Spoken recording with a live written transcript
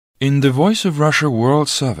In the Voice of Russia World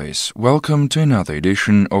Service, welcome to another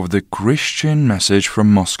edition of the Christian Message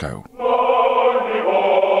from Moscow.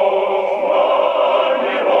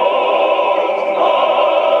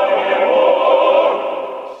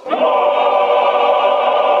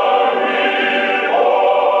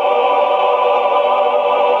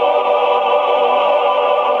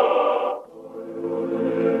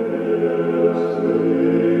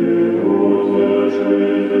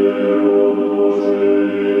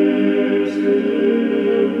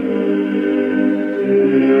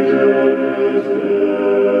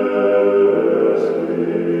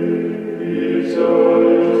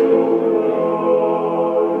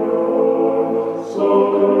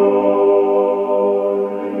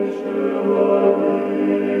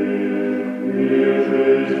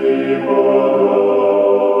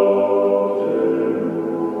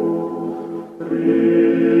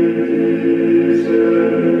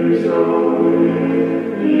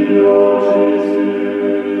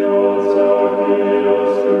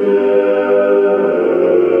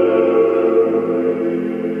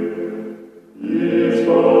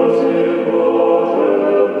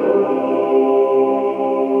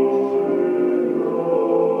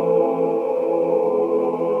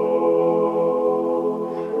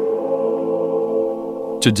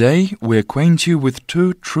 Today, we acquaint you with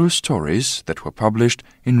two true stories that were published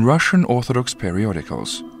in Russian Orthodox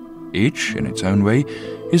periodicals. Each, in its own way,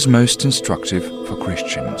 is most instructive for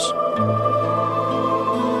Christians.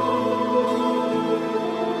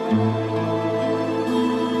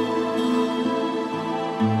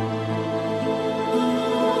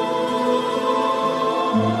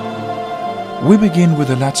 We begin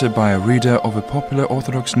with a letter by a reader of a popular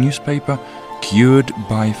Orthodox newspaper, Cured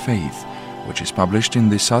by Faith, which is published in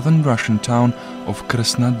the southern Russian town of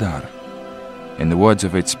Krasnodar. In the words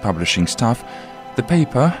of its publishing staff, the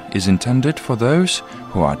paper is intended for those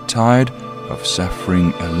who are tired of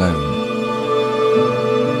suffering alone.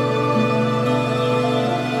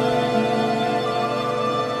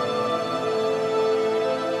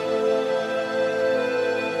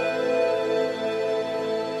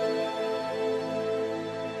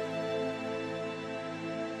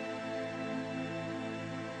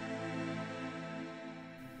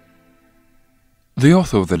 The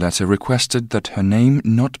author of the letter requested that her name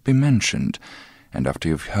not be mentioned, and after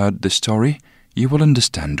you've heard the story, you will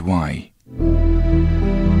understand why.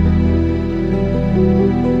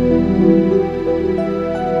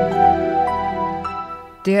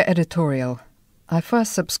 Dear editorial, I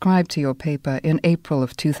first subscribed to your paper in April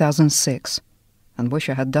of 2006, and wish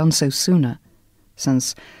I had done so sooner,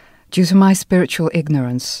 since, due to my spiritual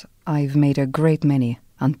ignorance, I've made a great many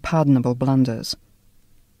unpardonable blunders.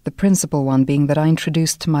 The principal one being that I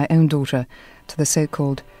introduced my own daughter to the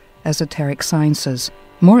so-called esoteric sciences,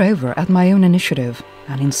 moreover at my own initiative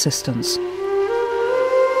and insistence.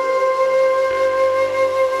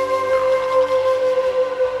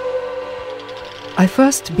 I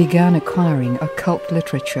first began acquiring occult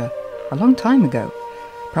literature a long time ago,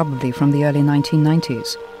 probably from the early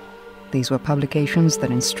 1990s. These were publications that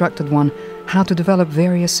instructed one how to develop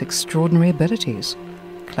various extraordinary abilities: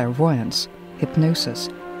 clairvoyance, hypnosis,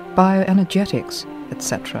 bioenergetics,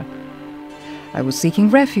 etc. I was seeking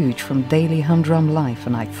refuge from daily humdrum life,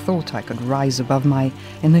 and I thought I could rise above my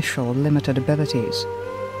initial limited abilities.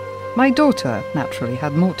 My daughter naturally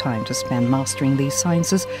had more time to spend mastering these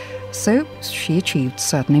sciences, so she achieved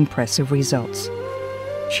certain impressive results.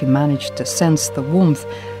 She managed to sense the warmth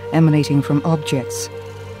emanating from objects,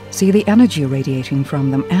 see the energy radiating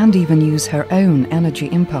from them, and even use her own energy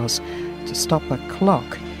impulse to stop a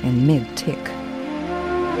clock in mid-tick.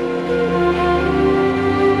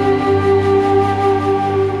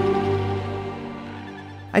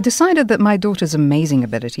 I decided that my daughter's amazing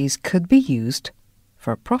abilities could be used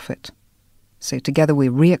for a profit. So together we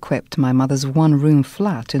re-equipped my mother's one-room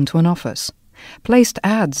flat into an office, placed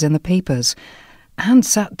ads in the papers, and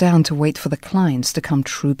sat down to wait for the clients to come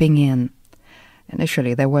trooping in.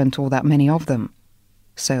 Initially there weren't all that many of them.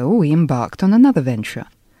 So we embarked on another venture,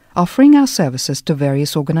 offering our services to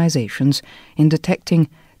various organizations in detecting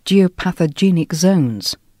geopathogenic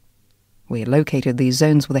zones. We located these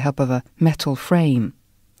zones with the help of a metal frame.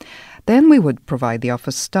 Then we would provide the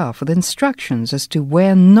office staff with instructions as to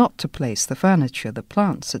where not to place the furniture, the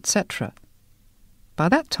plants, etc. By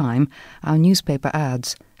that time, our newspaper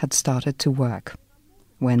ads had started to work.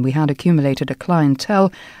 When we had accumulated a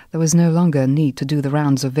clientele, there was no longer a need to do the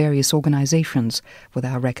rounds of various organizations with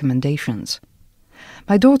our recommendations.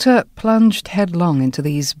 My daughter plunged headlong into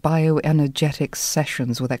these bioenergetics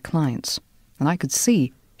sessions with her clients, and I could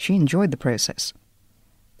see she enjoyed the process.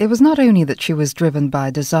 It was not only that she was driven by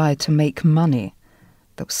a desire to make money,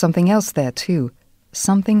 There was something else there too,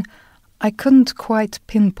 something I couldn't quite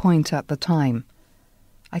pinpoint at the time.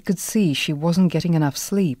 I could see she wasn't getting enough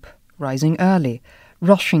sleep, rising early,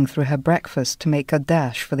 rushing through her breakfast to make a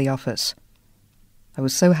dash for the office. I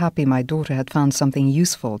was so happy my daughter had found something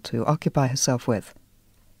useful to occupy herself with.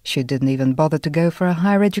 She didn't even bother to go for a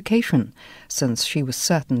higher education, since she was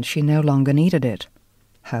certain she no longer needed it.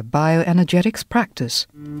 Her bioenergetics practice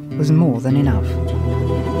was more than enough.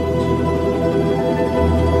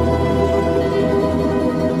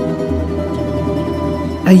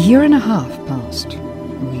 A year and a half passed.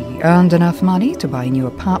 We earned enough money to buy a new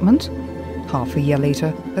apartment. Half a year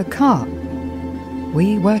later, a car.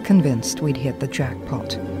 We were convinced we'd hit the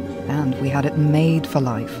jackpot, and we had it made for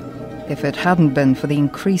life. If it hadn't been for the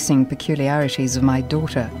increasing peculiarities of my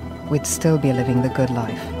daughter, we'd still be living the good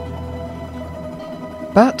life.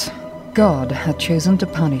 But God had chosen to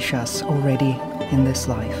punish us already in this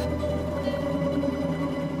life.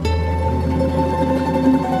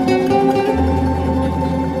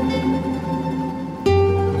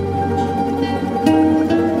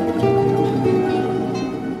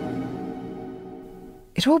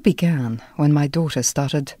 It all began when my daughter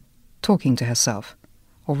started talking to herself,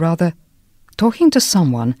 or rather, talking to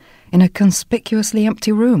someone in a conspicuously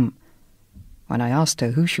empty room. When I asked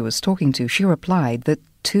her who she was talking to, she replied that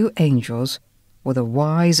 2 angels, with a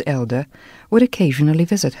wise elder, would occasionally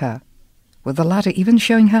visit her, with the latter even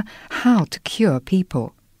showing her how to cure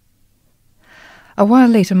people. A while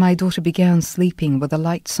later, my daughter began sleeping with the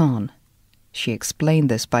lights on. She explained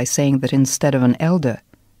this by saying that instead of an elder,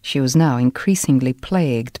 she was now increasingly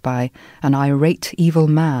plagued by an irate evil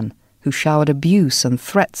man who showered abuse and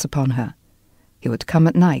threats upon her. He would come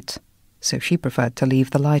at night, so she preferred to leave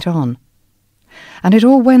the light on. And it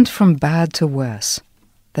all went from bad to worse.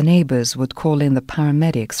 The neighbours would call in the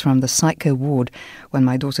paramedics from the psycho ward when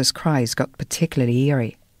my daughter's cries got particularly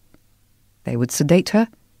eerie. They would sedate her,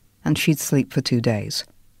 and she'd sleep for 2 days.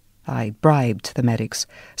 I bribed the medics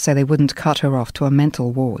so they wouldn't cut her off to a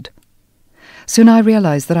mental ward. Soon I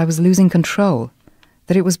realized that I was losing control,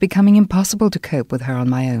 that it was becoming impossible to cope with her on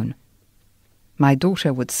my own. My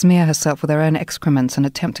daughter would smear herself with her own excrements and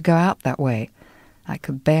attempt to go out that way. I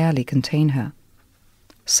could barely contain her.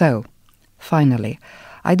 So, finally,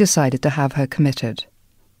 I decided to have her committed.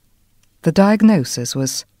 The diagnosis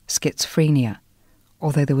was schizophrenia,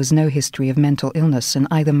 although there was no history of mental illness in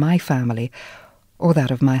either my family or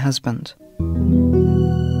that of my husband.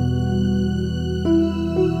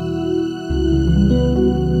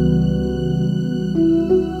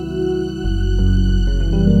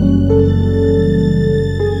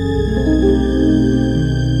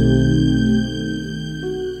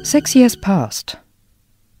 Six years passed.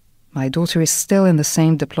 My daughter is still in the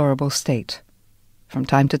same deplorable state. From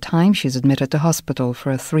time to time she's admitted to hospital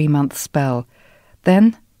for a 3-month spell.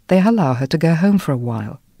 Then they allow her to go home for a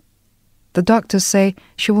while. The doctors say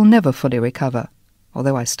she will never fully recover,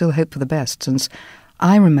 although I still hope for the best, since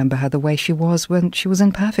I remember her the way she was when she was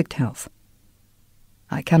in perfect health.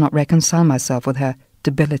 I cannot reconcile myself with her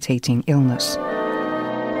debilitating illness.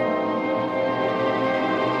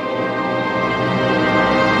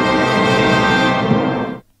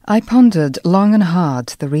 I pondered long and hard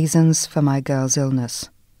the reasons for my girl's illness.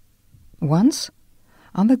 Once,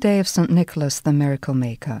 on the day of St. Nicholas the Miracle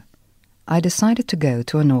Maker, I decided to go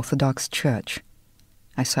to an Orthodox church.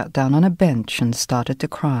 I sat down on a bench and started to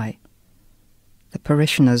cry. The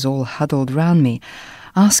parishioners all huddled round me,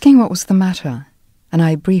 asking what was the matter, and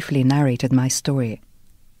I briefly narrated my story.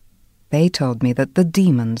 They told me that the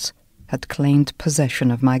demons had claimed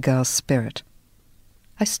possession of my girl's spirit.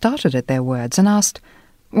 I started at their words and asked,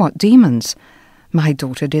 "What demons? My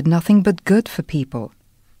daughter did nothing but good for people.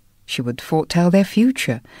 She would foretell their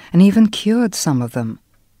future and even cured some of them."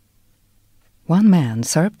 One man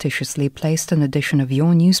surreptitiously placed an edition of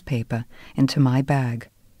your newspaper into my bag.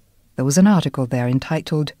 There was an article there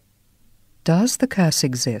entitled, "Does the curse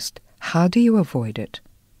exist? How do you avoid it?"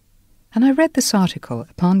 And I read this article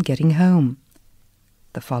upon getting home.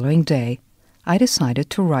 The following day, I decided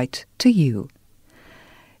to write to you.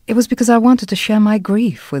 It was because I wanted to share my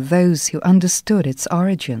grief with those who understood its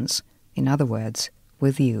origins, in other words,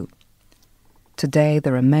 with you. Today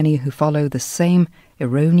there are many who follow the same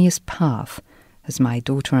erroneous path as my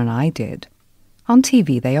daughter and I did. On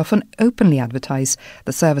TV they often openly advertise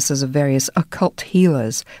the services of various occult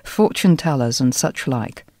healers, fortune-tellers and such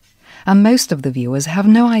like, and most of the viewers have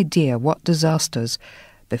no idea what disasters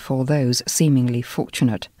befall those seemingly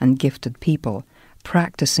fortunate and gifted people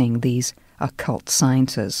practicing these occult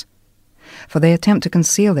sciences, for they attempt to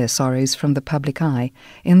conceal their sorrows from the public eye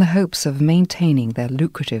in the hopes of maintaining their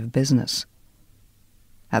lucrative business.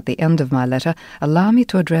 At the end of my letter, allow me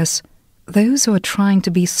to address those who are trying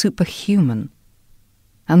to be superhuman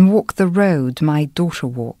and walk the road my daughter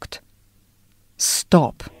walked.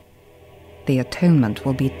 Stop. The atonement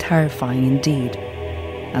will be terrifying indeed,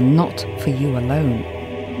 and not for you alone.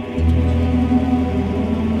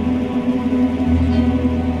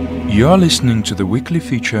 You are listening to the weekly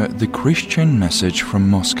feature The Christian Message from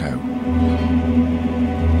Moscow.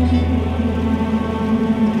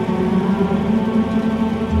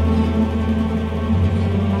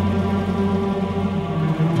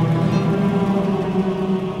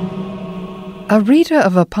 A reader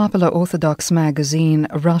of a popular Orthodox magazine,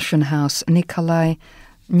 Russian house Nikolai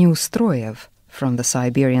Neustroyev, from the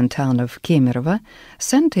Siberian town of Kemerovo,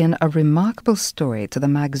 sent in a remarkable story to the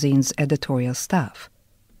magazine's editorial staff.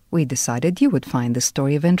 We decided you would find the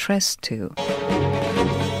story of interest too.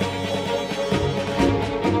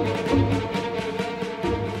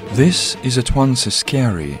 This is at once a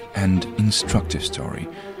scary and instructive story,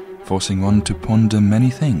 forcing one to ponder many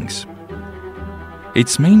things.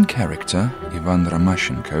 Its main character, Ivan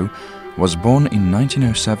Ramashenko, was born in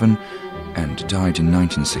 1907 and died in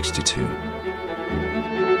 1962.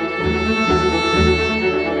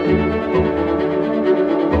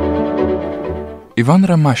 Ivan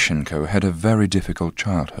Ramashenko had a very difficult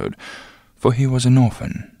childhood, for he was an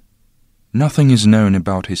orphan. Nothing is known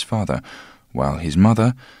about his father, while his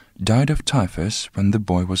mother died of typhus when the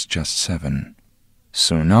boy was just 7.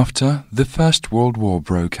 Soon after, the First World War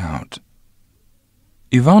broke out.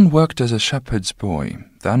 Ivan worked as a shepherd's boy,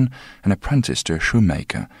 then an apprentice to a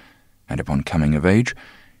shoemaker, and upon coming of age,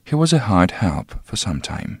 he was a hired help for some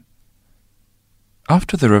time.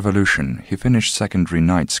 After the revolution, he finished secondary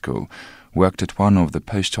night school, worked at one of the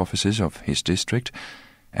post offices of his district,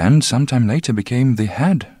 and some time later became the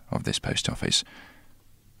head of this post office.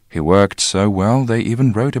 He worked so well they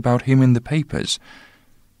even wrote about him in the papers.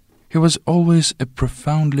 He was always a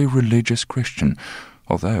profoundly religious Christian,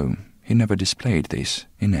 although he never displayed this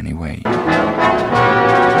in any way.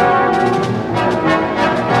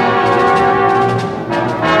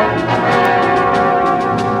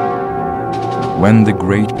 When the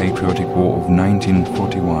Great Patriotic War of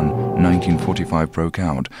 1941-1945 broke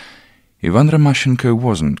out, Ivan Ramashenko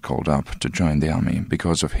wasn't called up to join the army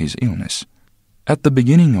because of his illness. At the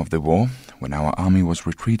beginning of the war, when our army was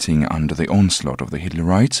retreating under the onslaught of the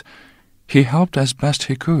Hitlerites, he helped as best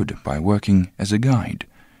he could by working as a guide.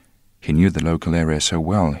 He knew the local area so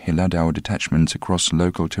well he led our detachments across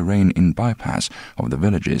local terrain in bypass of the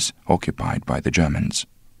villages occupied by the Germans.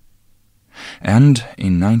 And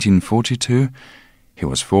in 1942, he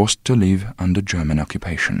was forced to leave under German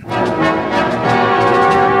occupation.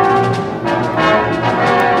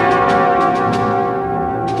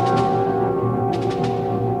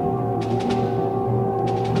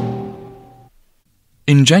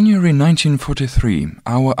 In January 1943,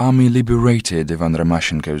 our army liberated Ivan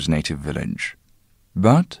Ramashenko's native village.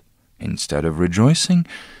 But, instead of rejoicing,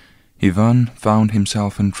 Ivan found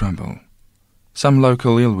himself in trouble. Some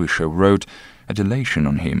local ill-wisher wrote a deliction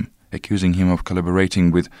on him, accusing him of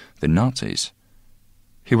collaborating with the Nazis.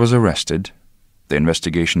 He was arrested. The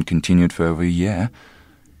investigation continued for over a year.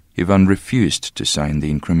 Ivan refused to sign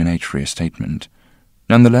the incriminatory statement.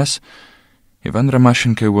 Nonetheless, Ivan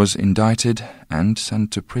Ramashenko was indicted and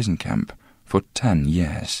sent to prison camp for 10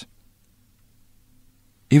 years.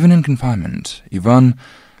 Even in confinement, Ivan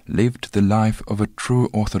lived the life of a true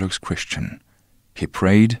Orthodox Christian. He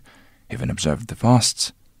prayed, even observed the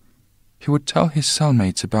fasts. He would tell his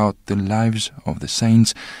cellmates about the lives of the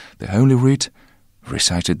saints, the Holy Writ,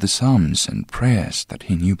 recited the psalms and prayers that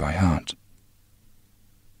he knew by heart.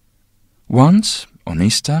 Once, on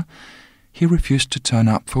Easter, he refused to turn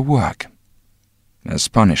up for work. As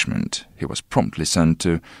punishment, he was promptly sent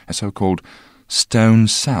to a so-called stone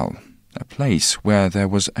cell, a place where there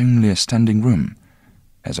was only a standing room.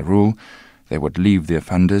 As a rule, they would leave the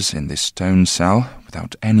offenders in this stone cell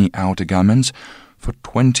without any outer garments for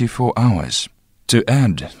 24 hours. To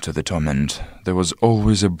add to the torment, there was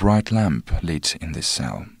always a bright lamp lit in this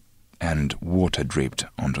cell, and water dripped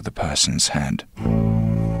onto the person's head.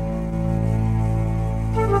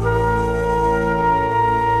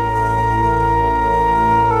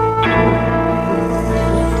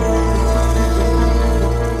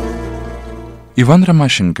 Ivan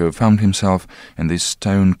Ramashenko found himself in this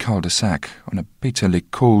stone cul-de-sac on a bitterly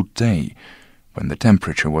cold day when the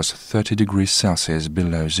temperature was 30 degrees Celsius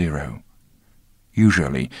below zero.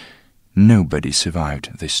 Usually, nobody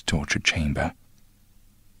survived this torture chamber.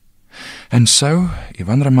 And so,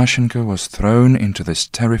 Ivan Ramashenko was thrown into this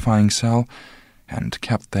terrifying cell and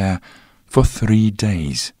kept there, for 3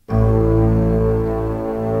 days.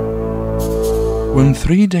 When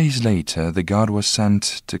 3 days later the guard was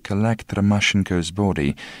sent to collect Ramashenko's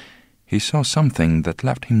body, he saw something that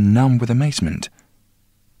left him numb with amazement.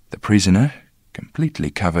 The prisoner,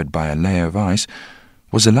 completely covered by a layer of ice,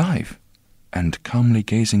 was alive and calmly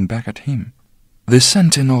gazing back at him. The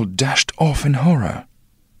sentinel dashed off in horror.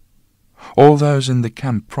 All those in the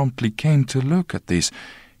camp promptly came to look at this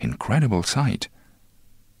incredible sight.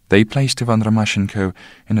 They placed Ivan Ramashenko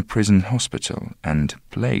in a prison hospital and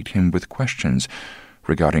plagued him with questions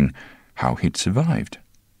regarding how he'd survived.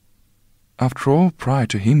 After all, prior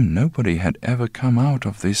to him, nobody had ever come out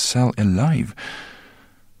of this cell alive.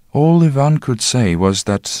 All Ivan could say was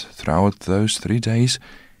that throughout those 3 days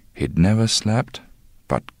he'd never slept,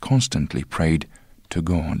 but constantly prayed to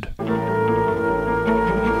God.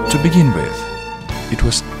 To begin with, it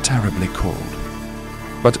was terribly cold.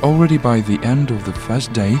 But already by the end of the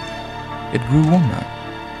first day, it grew warmer,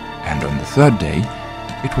 and on the third day,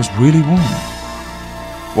 it was really warm.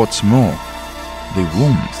 What's more, the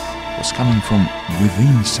warmth was coming from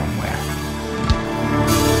within somewhere.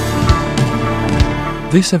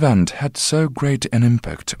 This event had so great an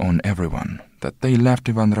impact on everyone that they left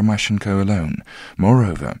Ivan Ramashenko alone.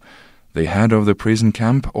 Moreover, the head of the prison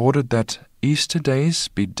camp ordered that Easter days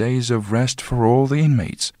be days of rest for all the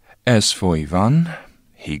inmates. As for Ivan,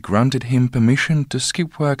 he granted him permission to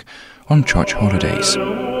skip work on church holidays.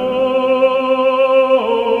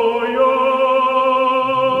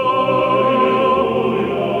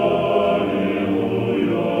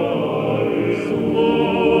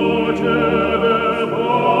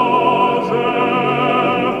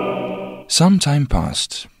 Some time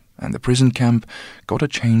passed, and the prison camp got a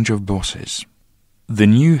change of bosses. The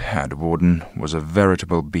new head warden was a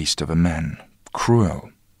veritable beast of a man,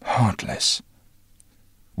 cruel, heartless.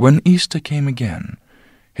 When Easter came again,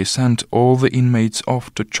 he sent all the inmates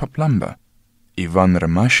off to chop lumber. Ivan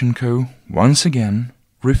Ramashenko once again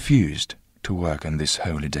refused to work on this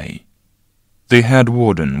holy day. The head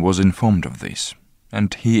warden was informed of this,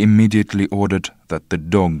 and he immediately ordered that the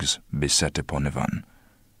dogs be set upon Ivan.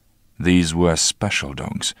 These were special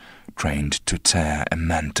dogs, trained to tear a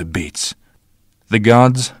man to bits. The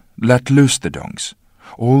guards let loose the dogs.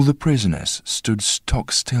 All the prisoners stood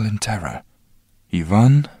stock still in terror.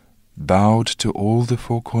 Ivan bowed to all the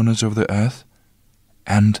four corners of the earth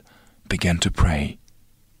and began to pray.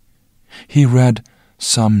 He read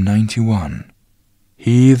Psalm 91,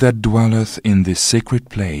 "He that dwelleth in the secret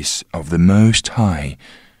place of the Most High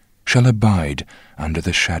shall abide under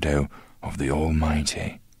the shadow of the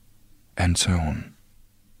Almighty," and so on.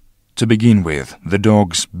 To begin with, the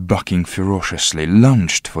dogs, bucking ferociously,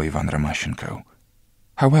 lunged for Ivan Ramashenko.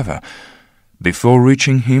 However, before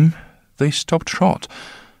reaching him, they stopped short,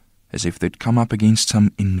 as if they'd come up against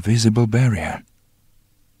some invisible barrier.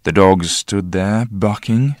 The dogs stood there,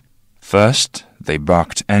 barking. First, they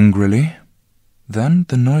barked angrily. Then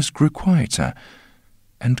the noise grew quieter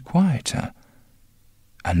and quieter,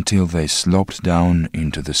 until they slopped down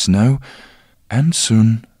into the snow and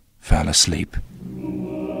soon fell asleep.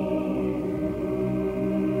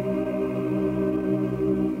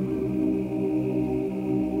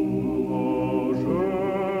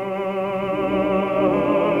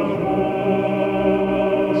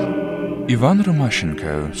 Ivan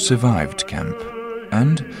Ramashenko survived camp,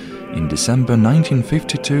 and in December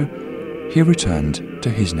 1952 he returned to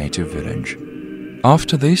his native village.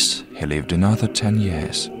 After this, he lived another 10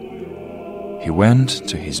 years. He went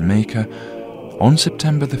to his Maker on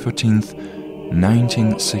September the 14th,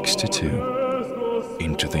 1962,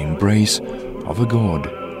 into the embrace of a God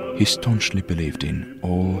he staunchly believed in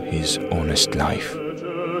all his honest life.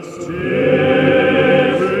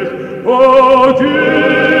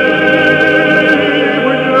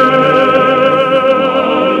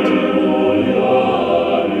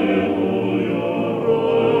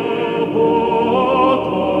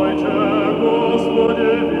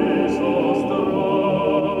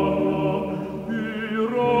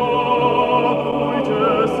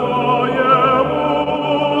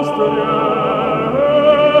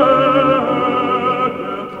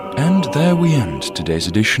 There we end today's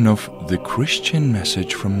edition of The Christian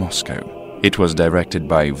Message from Moscow. It was directed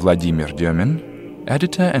by Vladimir Dyomin,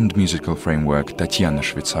 editor and musical framework Tatiana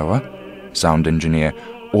Shvetsova, sound engineer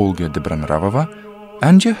Olga Dobronravova,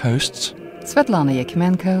 and your hosts Svetlana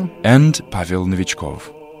Yakimenko and Pavel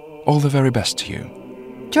Novichkov. All the very best to you.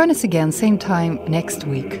 Join us again same time next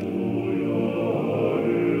week.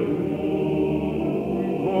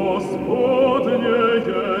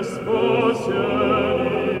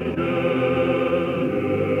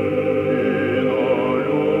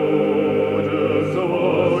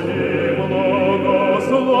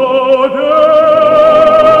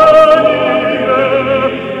 Благословение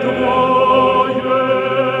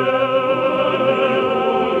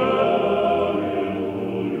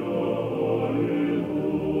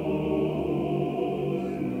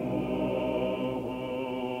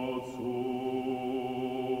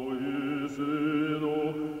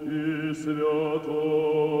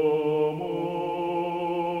святому